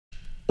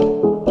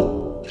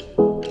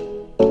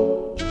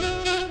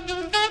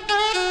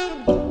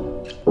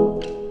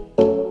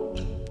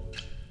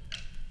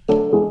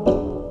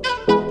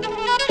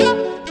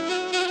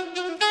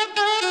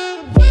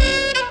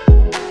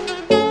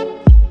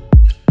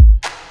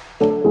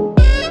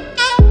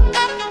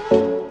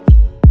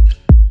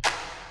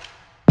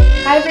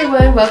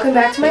everyone, welcome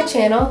back to my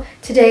channel.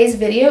 Today's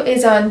video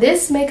is on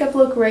this makeup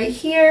look right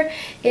here.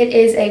 It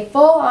is a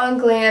full-on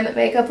glam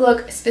makeup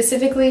look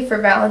specifically for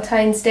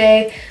Valentine's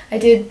Day. I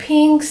did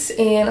pinks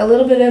and a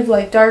little bit of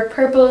like dark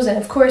purples and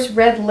of course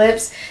red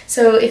lips.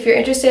 So if you're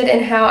interested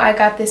in how I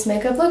got this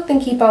makeup look,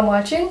 then keep on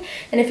watching.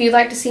 And if you'd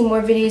like to see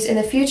more videos in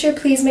the future,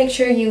 please make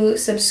sure you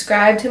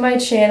subscribe to my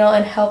channel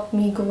and help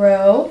me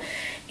grow.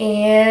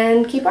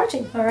 And keep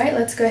watching. Alright,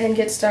 let's go ahead and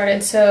get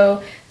started.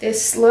 So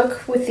this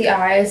look with the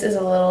eyes is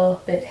a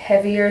little bit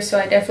heavier, so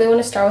I definitely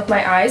want to start with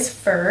my eyes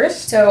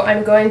first. So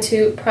I'm going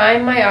to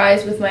prime my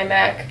eyes with my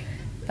MAC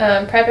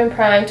Prep and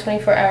Prime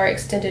 24-Hour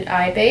Extended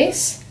Eye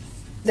Base.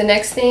 The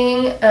next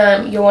thing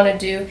you'll want to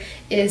do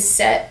is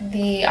set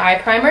the eye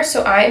primer.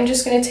 So I am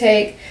just going to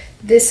take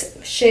this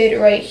shade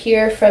right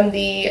here from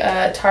the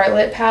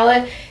Tartelette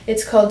palette.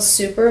 It's called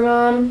Super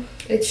Mom.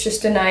 It's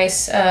just a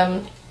nice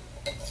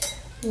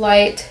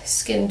light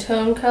skin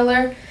tone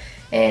color,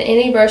 and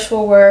any brush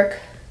will work.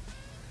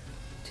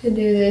 To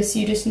do this,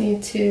 you just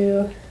need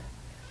to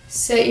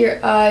set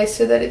your eye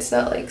so that it's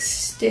not like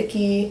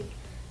sticky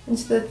and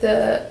so that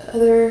the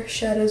other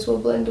shadows will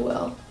blend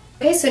well.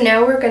 Okay, so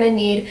now we're going to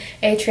need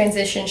a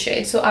transition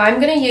shade. So I'm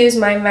going to use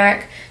my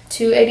MAC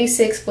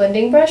 286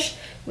 blending brush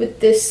with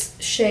this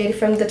shade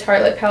from the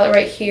Tartelette palette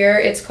right here.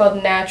 It's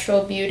called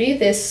Natural Beauty,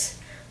 this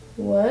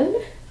one.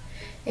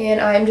 And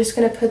I'm just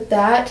going to put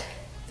that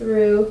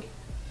through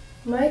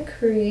my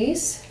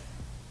crease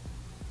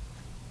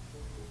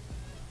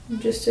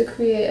just to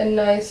create a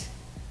nice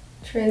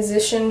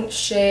transition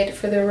shade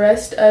for the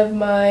rest of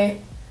my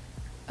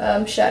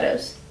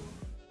shadows.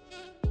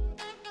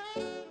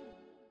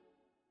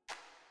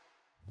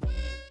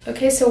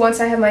 Okay, so once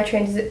I have my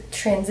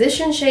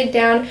transition shade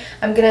down,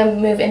 I'm going to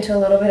move into a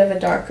little bit of a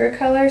darker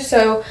color.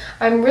 So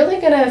I'm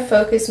really going to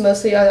focus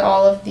mostly on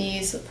all of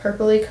these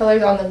purpley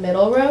colors on the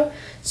middle row.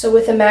 So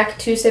with a MAC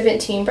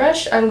 217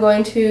 brush, I'm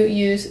going to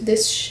use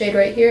this shade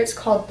right here. It's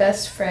called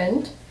Best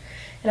Friend.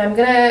 And I'm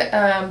going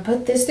to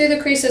put this through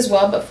the crease as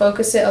well, but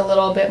focus it a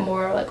little bit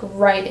more like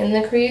right in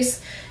the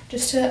crease,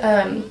 just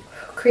to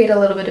create a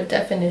little bit of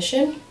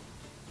definition.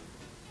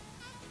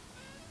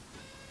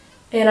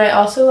 And I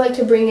also like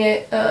to bring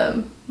it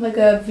like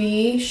a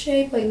V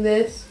shape like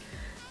this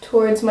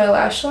towards my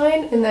lash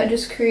line, and that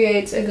just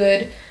creates a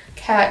good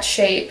cat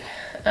shape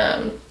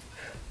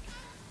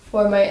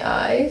for my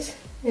eyes,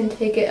 and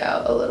take it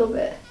out a little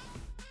bit.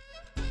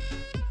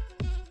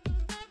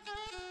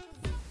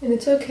 And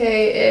it's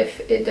okay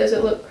if it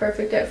doesn't look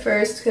perfect at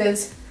first,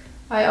 because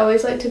I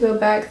always like to go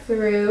back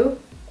through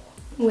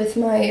with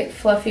my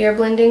fluffier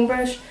blending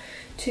brush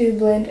to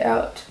blend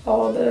out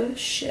all the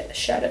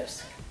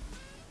shadows.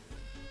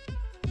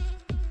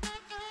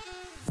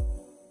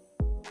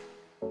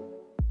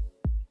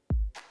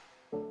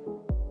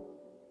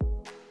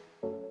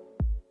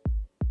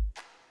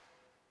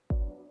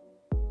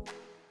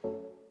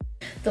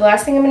 The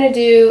last thing I'm going to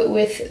do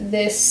with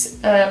this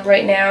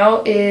right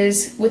now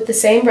is, with the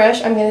same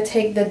brush, I'm going to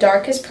take the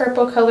darkest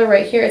purple color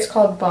right here. It's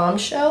called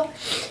Bombshell,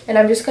 and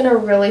I'm just going to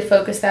really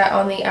focus that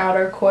on the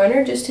outer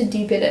corner just to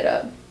deepen it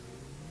up.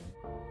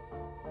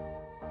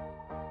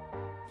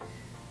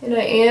 And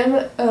I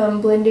am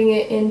blending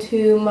it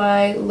into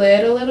my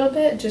lid a little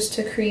bit just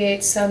to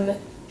create some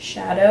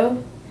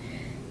shadow.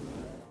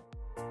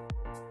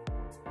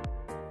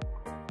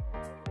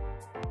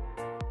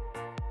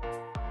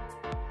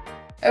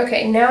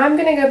 Okay, now I'm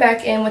going to go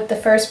back in with the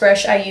first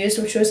brush I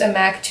used, which was a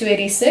MAC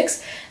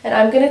 286, and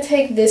I'm going to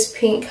take this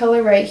pink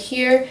color right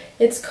here.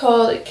 It's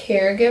called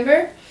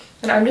Caregiver,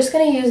 and I'm just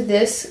going to use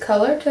this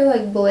color to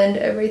like blend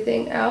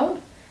everything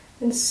out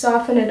and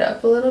soften it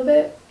up a little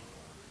bit.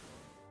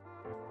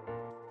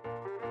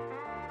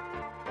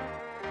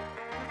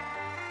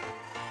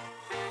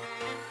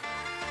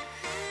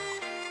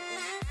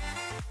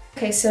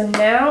 Okay, so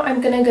now I'm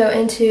going to go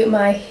into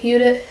my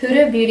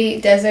Huda Beauty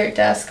Desert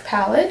Dusk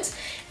palette.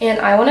 And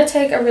I want to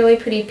take a really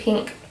pretty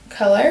pink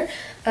color.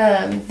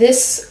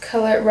 This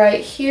color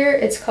right here,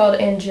 it's called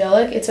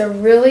Angelic. It's a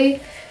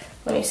really,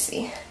 let me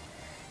see,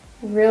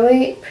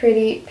 really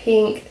pretty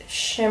pink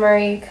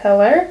shimmery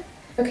color.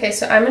 Okay,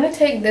 so I'm going to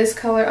take this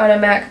color on a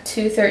MAC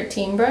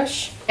 213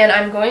 brush. And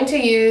I'm going to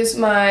use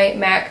my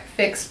MAC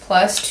Fix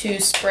Plus to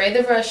spray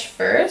the brush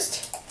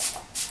first.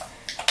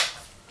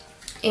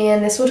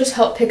 And this will just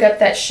help pick up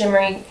that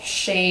shimmery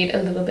shade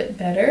a little bit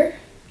better.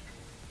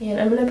 And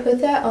I'm going to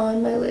put that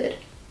on my lid.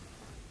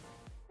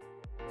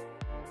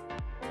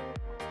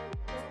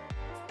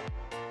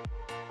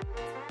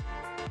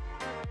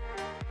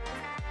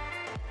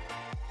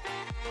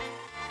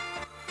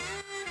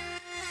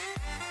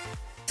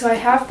 So I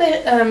have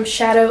the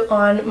shadow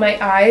on my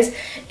eyes,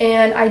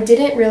 and I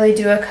didn't really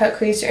do a cut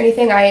crease or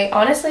anything. I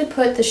honestly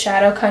put the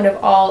shadow kind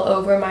of all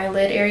over my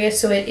lid area,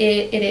 so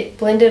it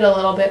blended a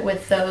little bit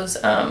with those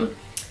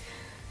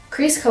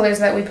crease colors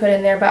that we put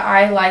in there, but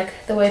I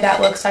like the way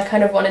that looks. I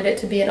kind of wanted it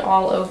to be an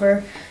all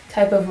over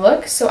type of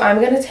look. So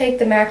I'm going to take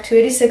the MAC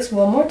 286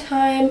 one more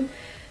time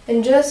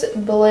and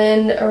just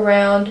blend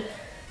around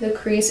the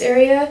crease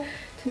area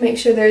to make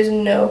sure there's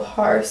no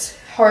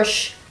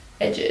harsh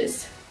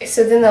edges.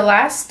 So then the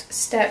last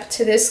step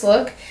to this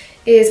look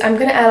is I'm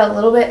going to add a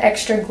little bit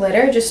extra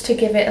glitter just to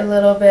give it a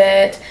little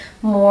bit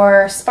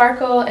more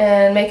sparkle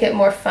and make it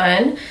more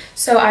fun.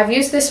 So I've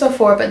used this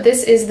before, but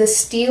this is the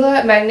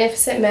Stila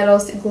Magnificent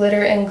Metals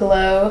Glitter and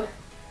Glow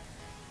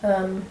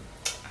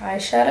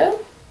eyeshadow.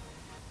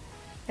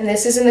 And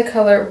this is in the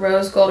color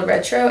Rose Gold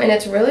Retro, and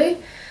it's really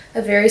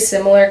a very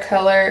similar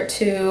color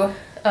to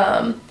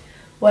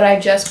what I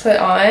just put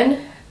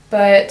on,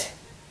 but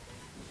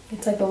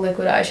it's like a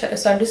liquid eyeshadow.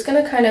 So I'm just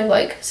going to kind of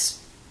like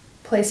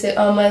place it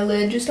on my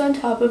lid just on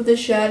top of the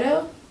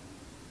shadow.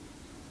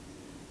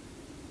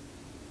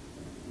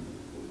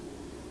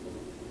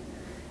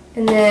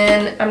 And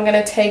then I'm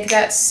going to take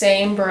that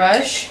same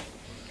brush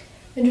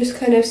and just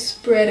kind of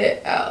spread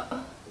it out.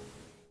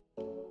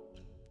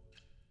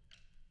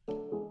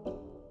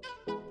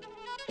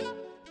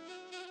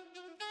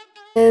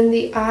 And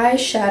the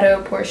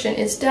eyeshadow portion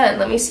is done.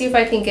 Let me see if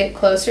I can get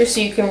closer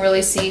so you can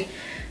really see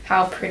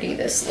how pretty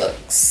this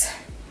looks.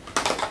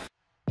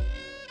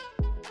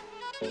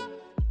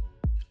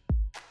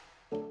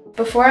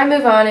 Before I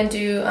move on and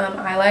do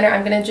eyeliner,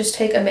 I'm going to just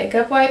take a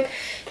makeup wipe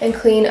and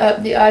clean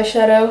up the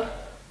eyeshadow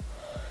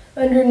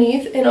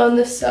underneath and on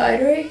the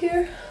side right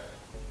here.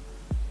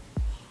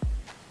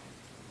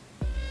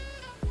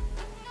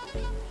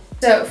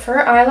 So for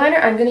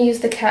eyeliner, I'm going to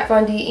use the Kat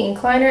Von D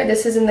ink liner.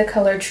 This is in the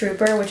color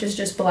Trooper, which is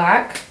just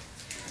black.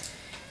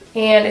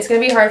 And it's going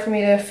to be hard for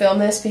me to film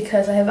this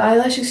because I have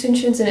eyelash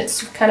extensions and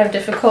it's kind of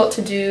difficult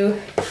to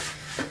do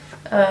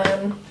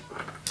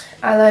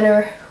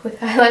eyeliner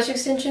with eyelash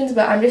extensions,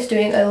 but I'm just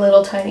doing a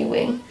little tiny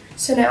wing.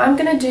 So now I'm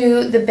going to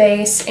do the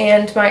base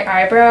and my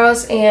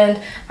eyebrows, and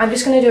I'm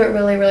just going to do it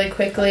really, really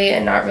quickly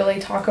and not really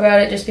talk about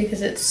it just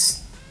because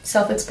it's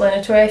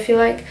self-explanatory, I feel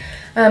like.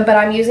 But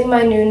I'm using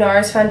my new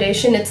NARS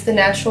foundation. It's the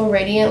Natural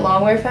Radiant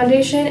Longwear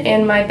Foundation,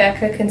 and my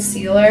Becca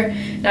concealer.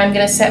 And I'm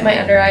going to set my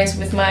under eyes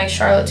with my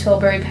Charlotte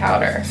Tilbury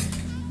powder.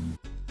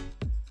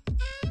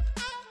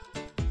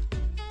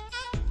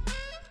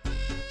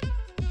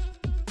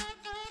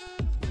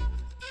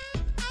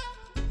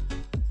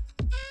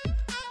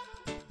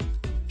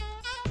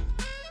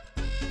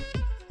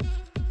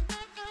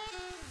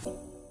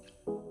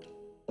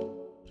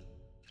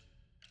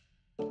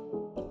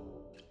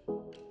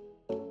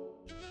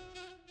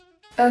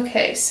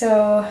 Okay,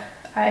 so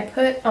I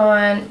put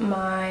on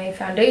my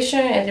foundation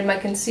and did my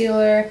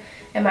concealer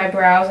and my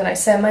brows, and I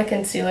set my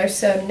concealer.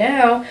 So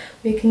now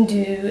we can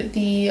do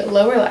the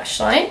lower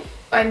lash line.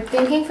 I'm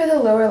thinking for the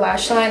lower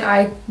lash line,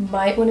 I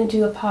might want to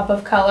do a pop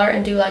of color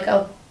and do like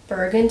a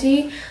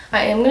burgundy.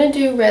 I am going to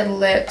do red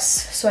lips,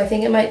 so I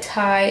think it might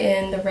tie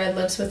in the red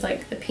lips with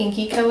like the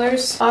pinky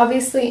colors.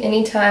 Obviously,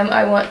 anytime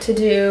I want to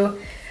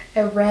do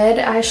a red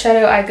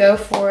eyeshadow, I go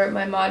for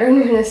my Modern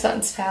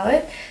Renaissance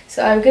palette.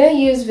 So I'm going to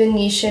use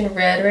Venetian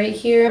Red right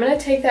here. I'm going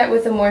to take that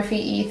with a Morphe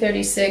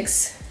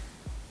E36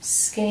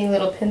 skinny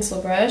little pencil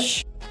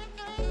brush.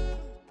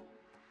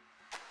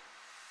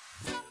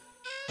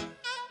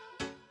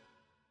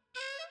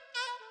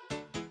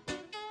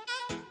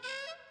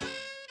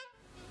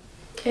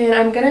 And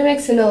I'm going to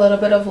mix in a little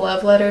bit of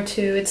Love Letter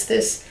too. It's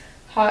this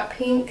hot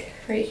pink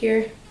right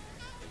here.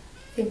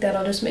 I think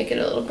that'll just make it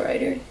a little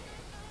brighter.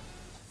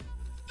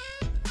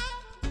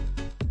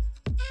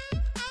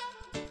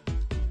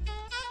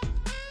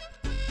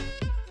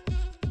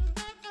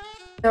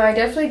 Now I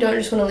definitely don't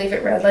just want to leave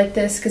it red like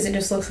this because it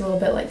just looks a little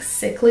bit like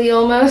sickly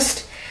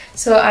almost.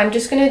 So I'm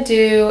just going to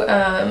do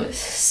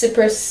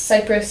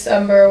Cypress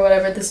Umber or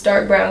whatever, this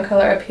dark brown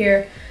color up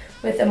here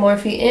with a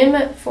Morphe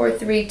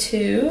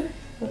M432.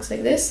 Looks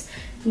like this.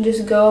 And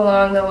just go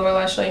along the lower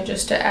lash line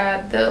just to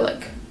add the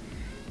like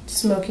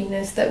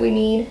smokiness that we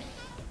need.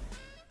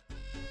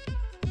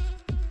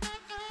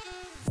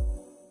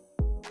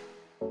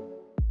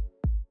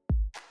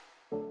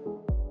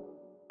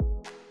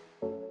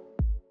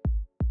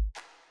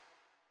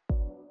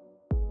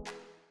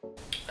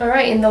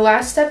 Alright, and the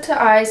last step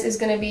to eyes is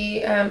going to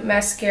be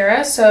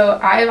mascara. So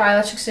I have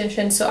eyelash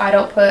extensions, so I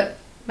don't put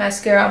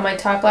mascara on my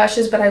top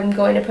lashes, but I'm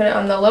going to put it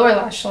on the lower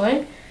lash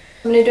line.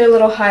 I'm going to do a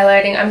little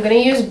highlighting. I'm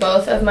going to use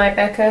both of my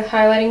Becca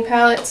highlighting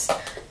palettes.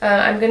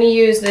 I'm going to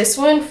use this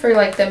one for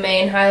like the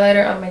main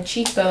highlighter on my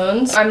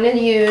cheekbones. I'm going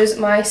to use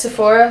my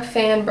Sephora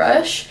fan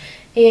brush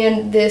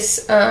and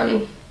this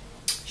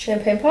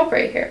champagne pop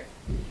right here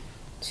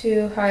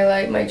to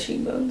highlight my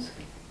cheekbones.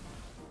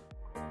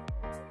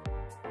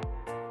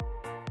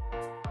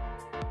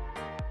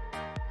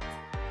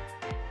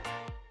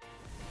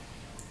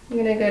 I'm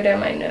going to go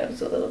down my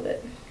nose a little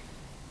bit.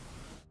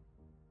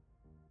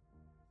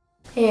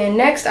 And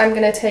next I'm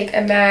going to take a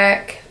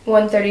MAC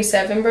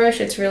 137 brush.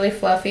 It's really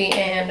fluffy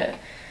and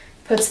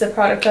puts the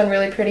product on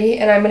really pretty.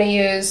 And I'm going to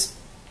use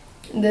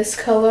this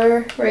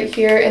color right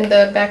here in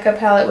the Becca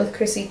palette with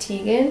Chrissy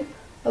Teigen.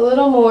 A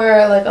little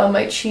more like on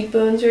my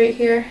cheekbones right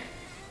here.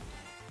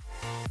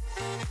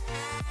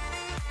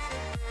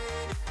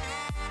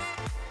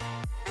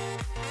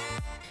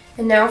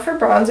 And now for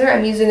bronzer,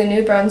 I'm using a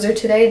new bronzer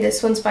today.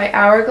 This one's by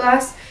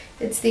Hourglass.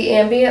 It's the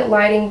Ambient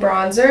Lighting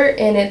Bronzer,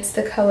 and it's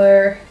the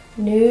color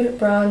Nude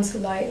Bronze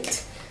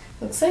Light.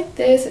 Looks like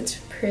this. It's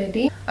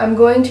pretty. I'm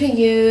going to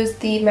use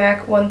the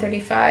MAC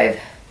 135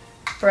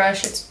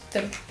 brush. It's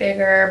the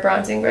bigger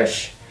bronzing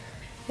brush.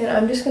 And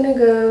I'm just going to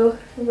go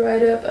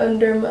right up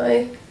under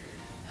my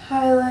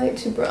highlight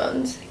to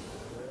bronze.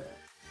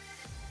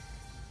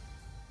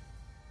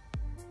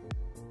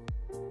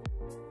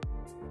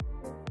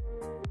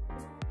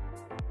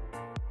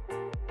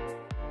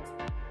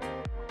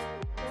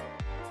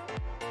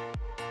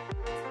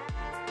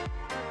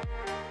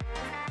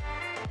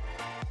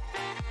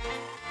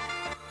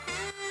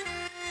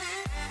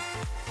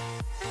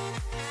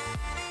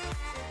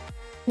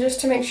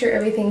 Just to make sure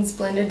everything's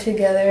blended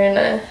together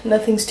and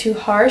nothing's too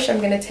harsh, I'm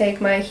going to take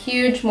my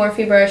huge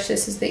Morphe brush,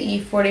 this is the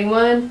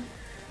E41,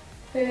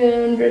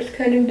 and just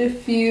kind of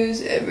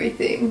diffuse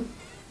everything.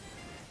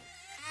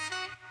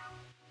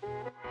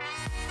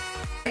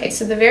 Okay,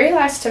 so the very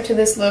last step to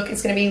this look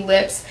is going to be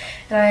lips,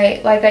 and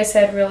I, like I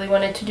said, really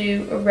wanted to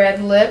do a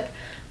red lip.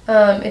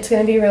 It's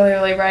going to be really,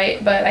 really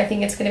bright, but I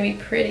think it's going to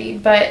be pretty.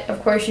 But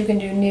of course you can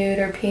do nude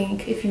or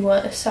pink if you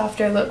want a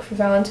softer look for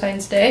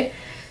Valentine's Day.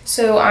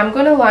 So I'm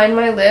going to line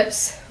my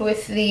lips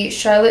with the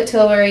Charlotte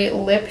Tilbury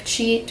Lip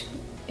Cheat,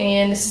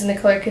 and this is in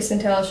the color Kiss and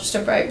Tell. It's just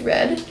a bright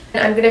red.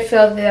 And I'm going to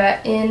fill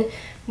that in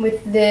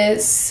with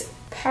this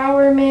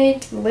Power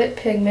Mate Lip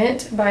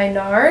Pigment by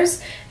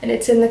NARS, and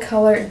it's in the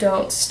color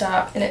Don't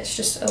Stop, and it's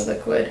just a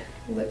liquid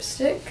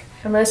lipstick.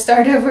 I'm going to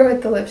start over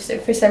with the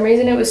lipstick. For some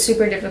reason it was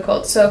super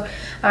difficult, so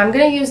I'm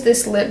going to use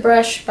this lip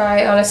brush by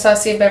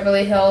Anastasia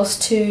Beverly Hills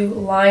to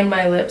line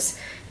my lips,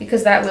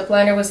 because that lip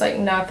liner was like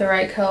not the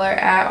right color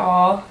at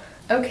all.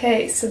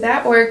 Okay, so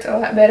that worked a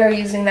lot better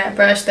using that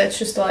brush. That's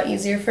just a lot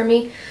easier for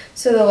me.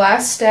 So the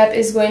last step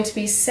is going to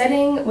be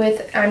setting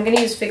with, I'm going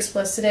to use Fix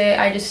Plus today.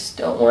 I just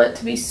don't want it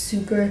to be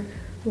super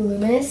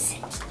luminous.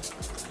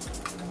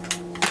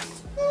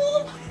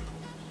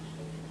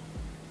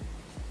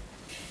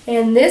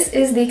 And this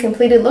is the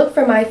completed look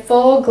for my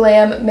full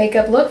glam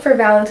makeup look for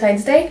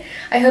Valentine's Day.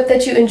 I hope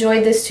that you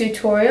enjoyed this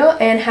tutorial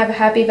and have a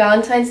happy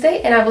Valentine's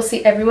Day, and I will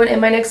see everyone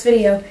in my next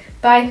video.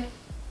 Bye!